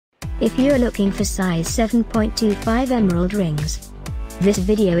If you're looking for size 7.25 emerald rings, this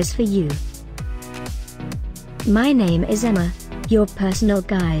video is for you. My name is Emma, your personal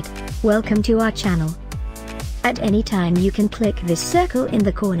guide. Welcome to our channel. At any time you can click this circle in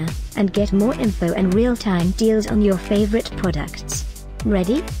the corner, and get more info and real-time deals on your favorite products.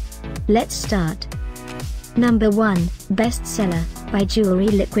 Ready? Let's start. Number 1, Bestseller, by Jewelry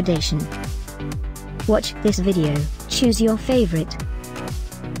Liquidation. Watch this video, choose your favorite.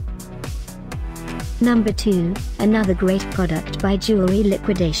 Number 2, another great product by Jewelry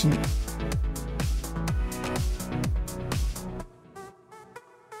Liquidation.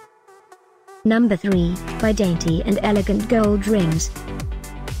 Number 3, by Dainty and Elegant Gold Rings.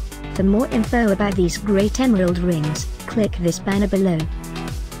 For more info about these great emerald rings, click this banner below.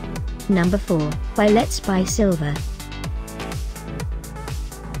 Number 4, by LetsBuySilver.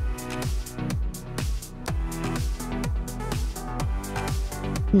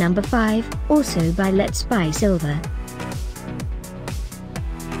 Number 5, also by LetsBuySilver.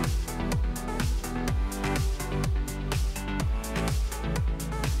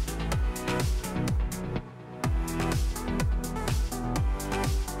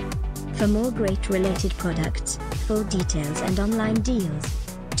 For more great related products, full details and online deals,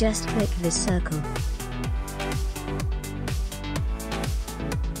 just click this circle.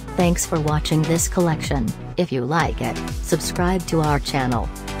 Thanks for watching this collection. If you like it, subscribe to our channel.